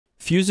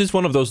Fuse is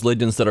one of those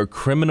legends that are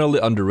criminally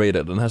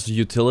underrated and has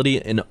utility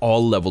in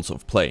all levels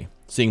of play,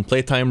 seeing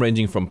playtime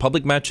ranging from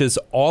public matches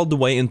all the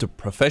way into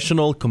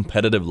professional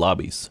competitive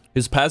lobbies.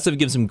 His passive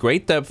gives him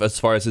great depth as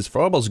far as his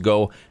throwables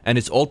go, and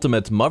his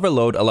ultimate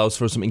Motherlode allows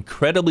for some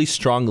incredibly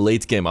strong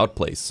late game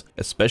outplays,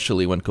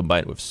 especially when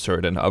combined with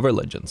certain other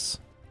legends.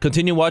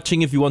 Continue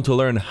watching if you want to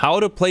learn how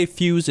to play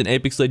Fuse in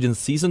Apex Legends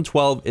Season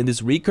 12 in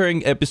this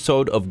recurring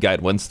episode of Guide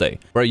Wednesday,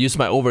 where I use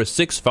my over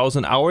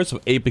 6,000 hours of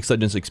Apex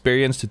Legends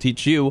experience to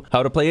teach you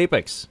how to play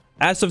Apex.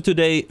 As of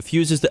today,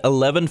 Fuse is the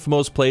 11th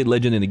most played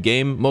legend in the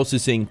game, mostly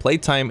seeing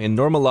playtime in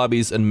normal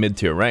lobbies and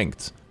mid-tier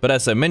ranked. But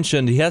as I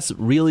mentioned, he has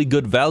really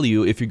good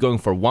value if you're going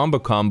for wombo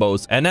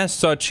combos, and as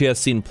such he has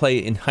seen play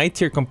in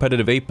high-tier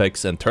competitive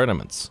Apex and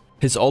tournaments.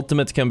 His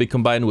ultimate can be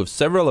combined with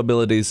several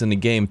abilities in the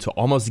game to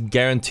almost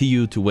guarantee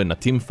you to win a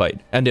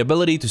teamfight, and the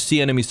ability to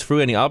see enemies through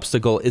any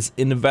obstacle is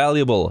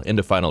invaluable in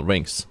the final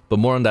rings, but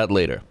more on that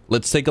later.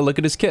 Let's take a look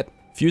at his kit.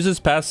 Fuse's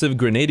Passive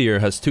Grenadier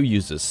has two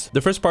uses.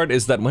 The first part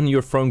is that when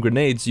you're throwing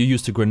grenades, you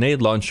use the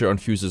grenade launcher on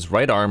Fuse's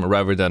right arm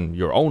rather than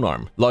your own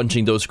arm,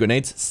 launching those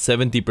grenades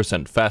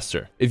 70%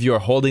 faster. If you are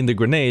holding the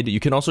grenade, you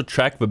can also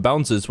track the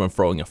bounces when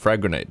throwing a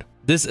frag grenade.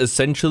 This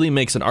essentially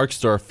makes an arc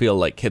star feel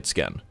like hit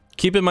scan.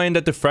 Keep in mind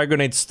that the frag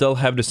grenades still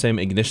have the same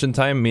ignition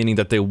time, meaning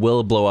that they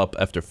will blow up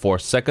after 4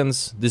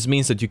 seconds. This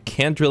means that you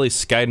can't really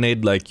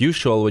skynade like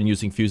usual when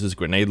using Fuse's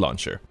grenade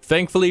launcher.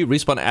 Thankfully,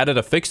 Respawn added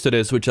a fix to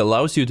this which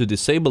allows you to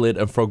disable it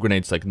and throw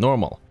grenades like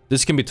normal.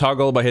 This can be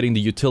toggled by hitting the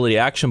utility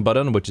action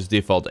button, which is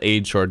default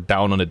H or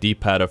down on the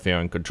D-pad of your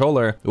own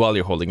controller, while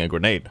you're holding a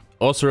grenade.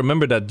 Also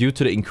remember that due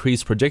to the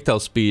increased projectile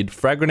speed,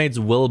 frag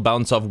grenades will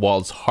bounce off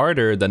walls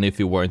harder than if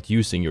you weren't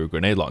using your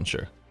grenade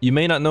launcher. You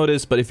may not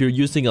notice, but if you're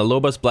using a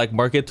Lobas Black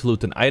Market to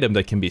loot an item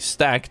that can be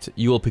stacked,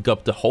 you will pick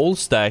up the whole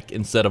stack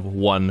instead of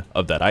one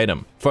of that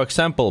item. For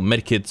example,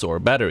 medkits or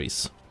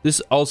batteries. This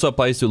also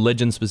applies to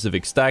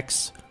legend-specific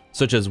stacks,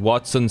 such as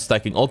Wattson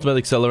stacking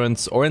ultimate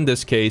accelerants, or in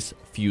this case,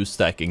 Fuse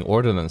stacking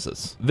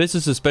ordnances. This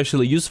is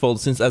especially useful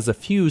since as a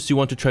Fuse you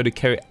want to try to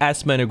carry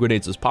as many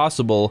grenades as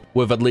possible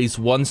with at least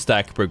one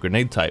stack per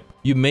grenade type.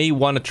 You may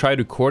want to try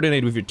to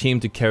coordinate with your team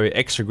to carry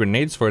extra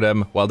grenades for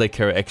them while they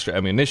carry extra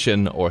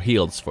ammunition or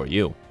heals for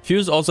you.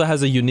 Fuse also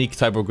has a unique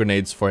type of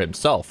grenades for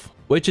himself,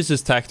 which is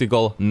his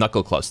Tactical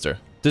Knuckle Cluster.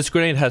 This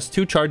grenade has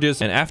 2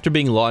 charges, and after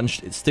being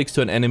launched, it sticks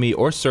to an enemy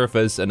or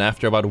surface, and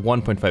after about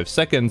 1.5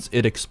 seconds,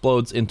 it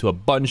explodes into a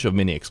bunch of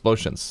mini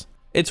explosions.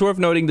 It's worth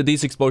noting that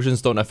these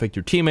explosions don't affect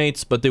your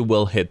teammates, but they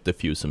will hit the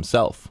Fuse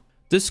himself.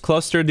 This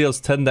cluster deals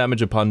 10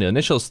 damage upon the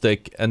initial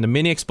stick, and the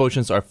mini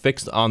explosions are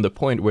fixed on the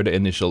point where the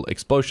initial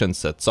explosion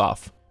sets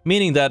off,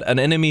 meaning that an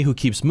enemy who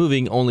keeps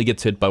moving only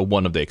gets hit by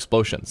one of the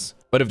explosions.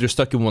 But if they're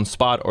stuck in one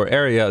spot or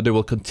area, they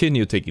will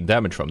continue taking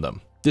damage from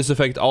them. This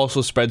effect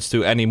also spreads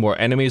to any more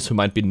enemies who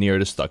might be near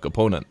the stuck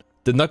opponent.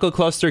 The Knuckle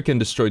Cluster can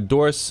destroy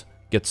doors,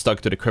 get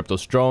stuck to the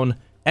Crypto's drone,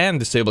 and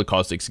disable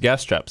Caustic's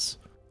gas traps.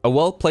 A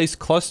well-placed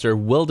cluster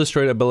will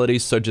destroy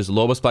abilities such as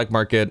Lobas Black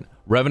Market,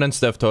 Revenant's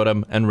Death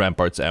Totem, and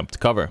Rampart's Amped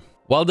Cover.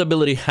 While the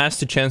ability has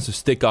the chance to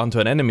stick onto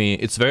an enemy,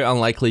 it's very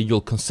unlikely you'll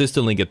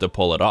consistently get to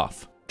pull it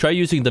off. Try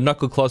using the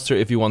Knuckle Cluster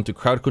if you want to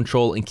crowd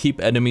control and keep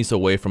enemies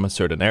away from a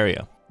certain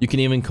area. You can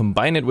even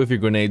combine it with your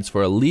grenades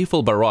for a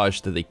lethal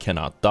barrage that they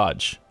cannot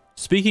dodge.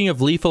 Speaking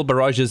of lethal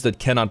barrages that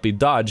cannot be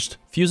dodged,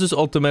 Fuse's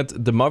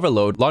ultimate, the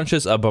Motherlode,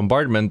 launches a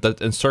bombardment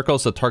that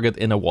encircles a target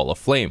in a wall of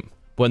flame.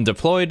 When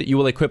deployed, you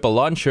will equip a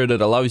launcher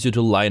that allows you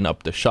to line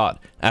up the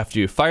shot. After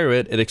you fire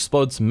it, it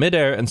explodes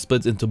mid-air and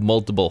splits into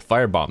multiple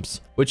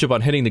firebombs, which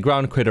upon hitting the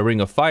ground create a ring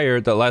of fire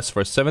that lasts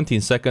for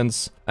 17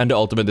 seconds, and the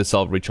ultimate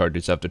itself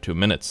recharges after 2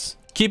 minutes.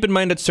 Keep in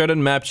mind that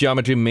certain map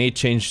geometry may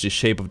change the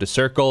shape of the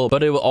circle,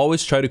 but it will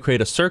always try to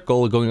create a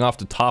circle going off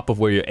the top of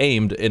where you're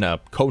aimed in a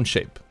cone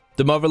shape.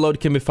 The Motherlode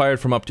can be fired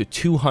from up to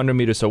 200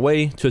 meters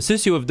away. To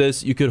assist you with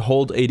this, you could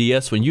hold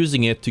ADS when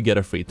using it to get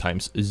a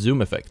 3x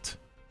zoom effect.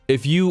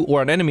 If you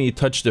or an enemy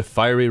touch the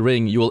fiery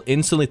ring, you will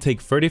instantly take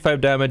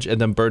 35 damage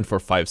and then burn for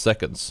 5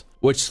 seconds,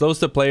 which slows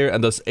the player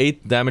and does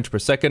 8 damage per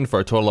second for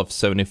a total of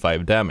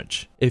 75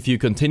 damage. If you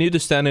continue to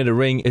stand in the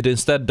ring, it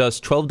instead does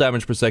 12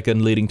 damage per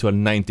second, leading to a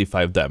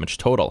 95 damage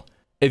total.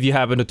 If you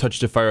happen to touch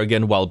the fire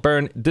again while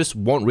burned, this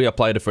won't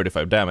reapply the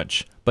 35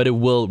 damage, but it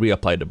will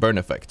reapply the burn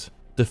effect.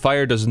 The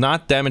fire does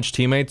not damage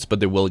teammates,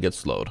 but they will get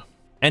slowed.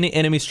 Any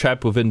enemies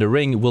trapped within the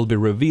ring will be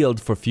revealed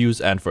for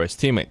Fuse and for his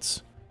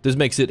teammates. This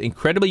makes it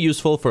incredibly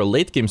useful for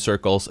late game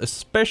circles,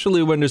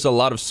 especially when there's a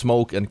lot of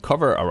smoke and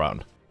cover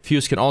around.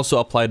 Fuse can also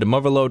apply the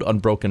Motherlode on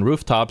broken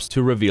rooftops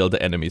to reveal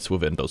the enemies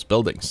within those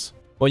buildings.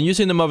 When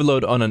using the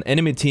Motherlode on an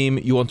enemy team,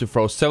 you want to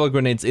throw several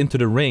grenades into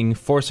the ring,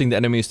 forcing the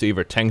enemies to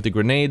either tank the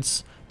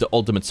grenades, the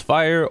ultimate's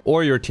fire,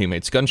 or your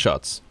teammates'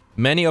 gunshots.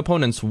 Many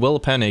opponents will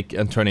panic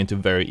and turn into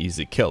very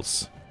easy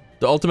kills.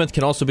 The ultimate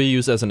can also be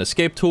used as an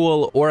escape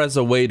tool or as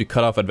a way to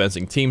cut off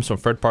advancing teams from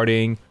third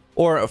partying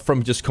or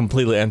from just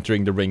completely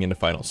entering the ring in the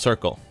final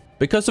circle.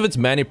 Because of its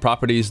many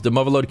properties, the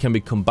Motherlode can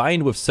be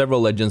combined with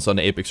several legends on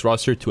the Apex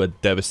roster to a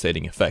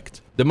devastating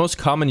effect. The most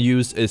common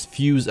use is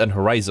Fuse and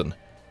Horizon.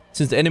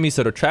 since the enemies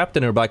that are trapped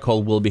in a black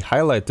hole will be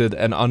highlighted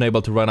and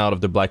unable to run out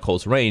of the black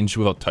hole's range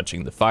without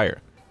touching the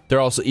fire. They're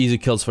also easy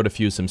kills for the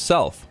Fuse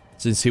himself,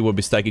 since he will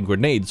be stacking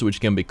grenades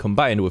which can be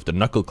combined with the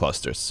Knuckle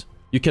Clusters.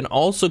 You can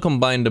also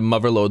combine the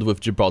Motherlode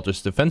with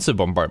Gibraltar's defensive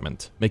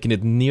bombardment, making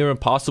it near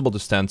impossible to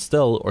stand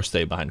still or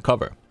stay behind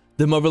cover.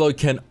 The Motherlode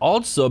can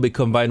also be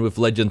combined with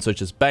legends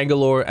such as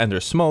Bangalore and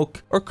their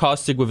smoke, or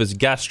Caustic with his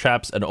gas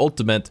traps and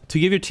ultimate to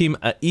give your team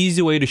an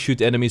easy way to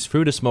shoot enemies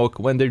through the smoke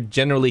when they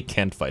generally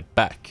can't fight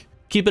back.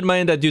 Keep in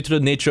mind that due to the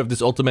nature of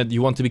this ultimate,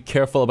 you want to be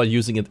careful about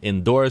using it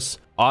indoors.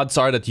 Odds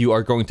are that you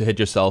are going to hit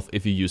yourself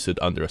if you use it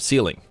under a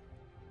ceiling.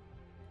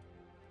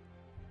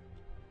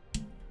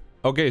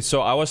 Okay, so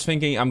I was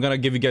thinking I'm gonna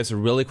give you guys a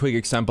really quick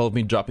example of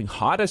me dropping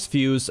hot as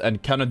Fuse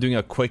and kind of doing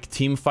a quick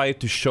team fight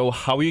to show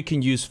how you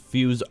can use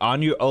Fuse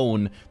on your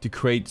own to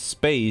create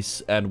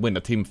space and win a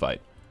team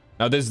fight.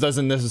 Now, this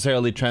doesn't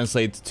necessarily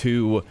translate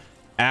to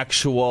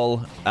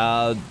actual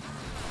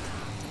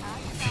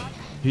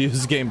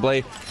Fuse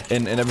gameplay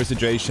in every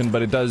situation,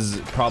 but it does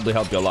probably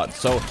help you a lot.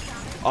 So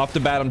off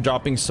the bat, I'm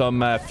dropping some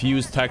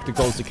Fuse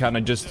tacticals to kind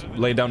of just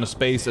lay down the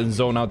space and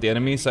zone out the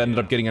enemies. I ended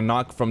up getting a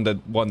knock from the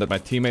one that my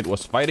teammate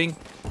was fighting.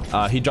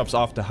 He drops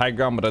off the high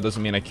ground, but that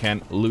doesn't mean I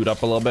can't loot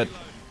up a little bit.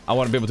 I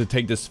want to be able to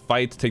take this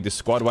fight, take this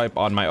squad wipe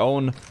on my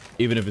own,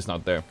 even if it's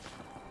not there.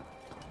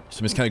 So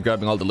I'm just kind of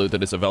grabbing all the loot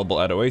that is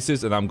available at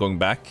Oasis, and I'm going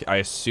back. I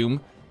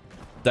assume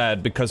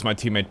that because my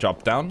teammate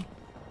dropped down,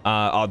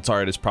 odds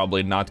are it is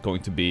probably not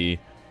going to be...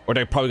 Or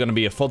they're probably going to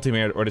be a full team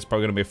here, or it's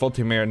probably going to be a full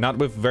team here, not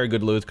with very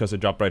good loot, because they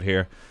dropped right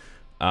here.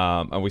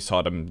 And we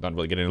saw them not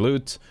really getting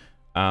loot.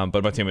 But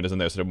my teammate isn't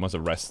there, so they must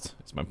have rest,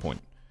 is my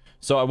point.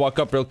 So I walk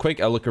up real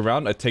quick, I look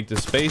around, I take the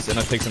space, and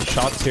I take some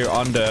shots here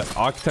on the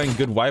Octane.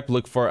 Good wipe,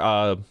 look for...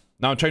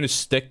 Now I'm trying to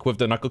stick with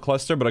the Knuckle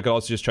Cluster, but I could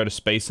also just try to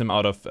space him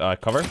out of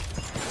cover.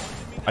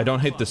 I don't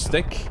hit the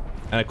stick,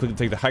 and I quickly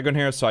take the high ground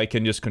here, so I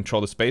can just control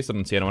the space. I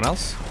don't see anyone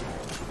else.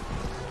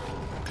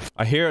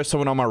 I hear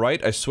someone on my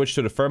right. I switch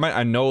to the Thermite.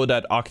 I know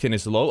that Octane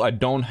is low. I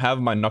don't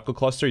have my Knuckle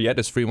Cluster yet.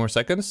 It's 3 more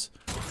seconds.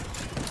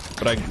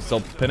 But I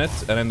still pin it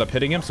and end up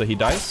hitting him, so he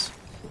dies.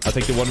 I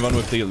take the 1v1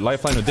 with the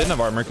Lifeline who didn't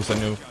have armor, because I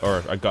knew...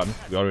 Or I got...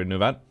 We already knew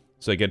that.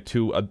 So I get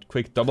a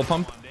quick double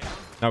pump.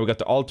 Now we got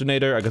the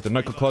Alternator. I got the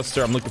Knuckle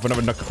Cluster. I'm looking for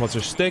another Knuckle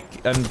Cluster stick.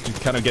 And to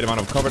kind of get him out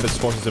of cover, this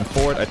forces him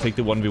forward. I take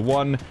the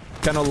 1v1.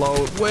 Kind of low.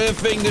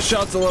 Whiffing the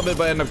shots a little bit,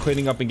 but I end up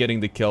cleaning up and getting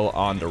the kill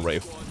on the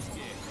Wraith.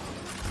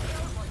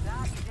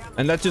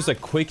 And that's just a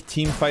quick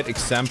team fight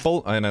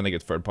example. And then I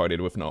get third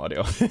partied with no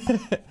audio.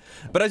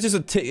 But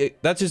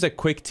that's just a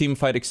quick team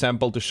fight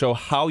example to show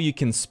how you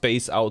can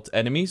space out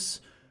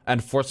enemies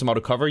and force them out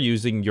of cover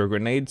using your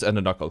grenades and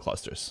the Knuckle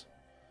Clusters.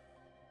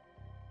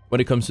 When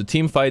it comes to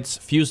team fights,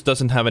 Fuse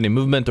doesn't have any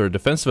movement or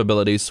defensive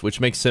abilities, which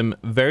makes him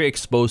very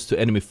exposed to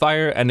enemy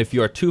fire, and if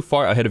you are too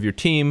far ahead of your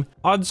team,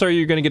 odds are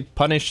you're gonna get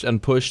punished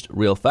and pushed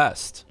real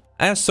fast.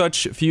 As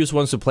such, Fuse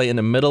wants to play in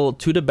the middle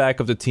to the back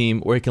of the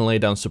team where he can lay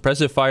down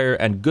suppressive fire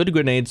and good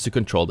grenades to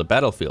control the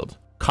battlefield.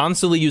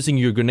 Constantly using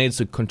your grenades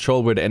to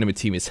control where the enemy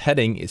team is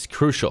heading is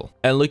crucial,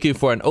 and looking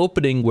for an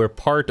opening where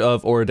part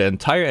of or the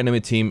entire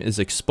enemy team is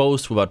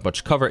exposed without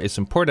much cover is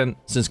important,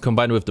 since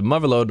combined with the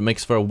Motherlode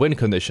makes for a win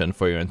condition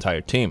for your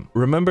entire team.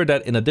 Remember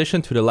that in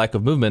addition to the lack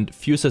of movement,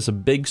 Fuse has a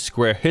big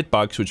square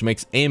hitbox which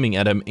makes aiming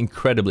at him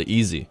incredibly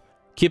easy.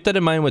 Keep that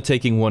in mind when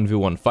taking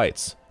 1v1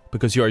 fights,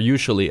 because you are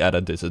usually at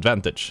a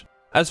disadvantage.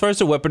 As far as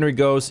the weaponry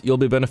goes, you'll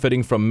be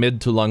benefiting from mid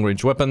to long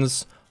range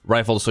weapons.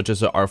 Rifles such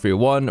as the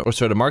R31 or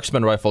certain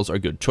marksman rifles are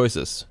good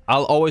choices.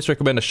 I'll always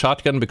recommend a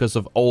shotgun because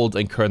of old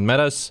and current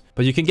metas,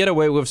 but you can get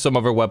away with some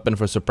other weapon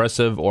for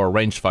suppressive or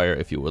range fire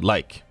if you would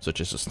like,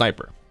 such as a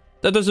sniper.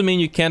 That doesn't mean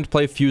you can't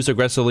play Fuse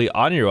aggressively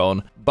on your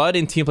own, but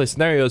in team play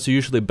scenarios you're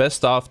usually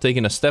best off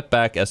taking a step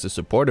back as a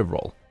supportive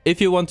role.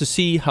 If you want to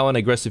see how an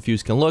aggressive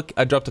Fuse can look,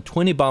 I dropped a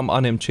 20 bomb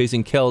on him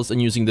chasing kills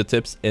and using the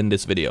tips in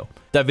this video.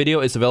 That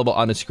video is available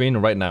on the screen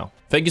right now.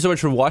 Thank you so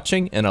much for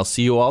watching, and I'll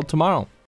see you all tomorrow.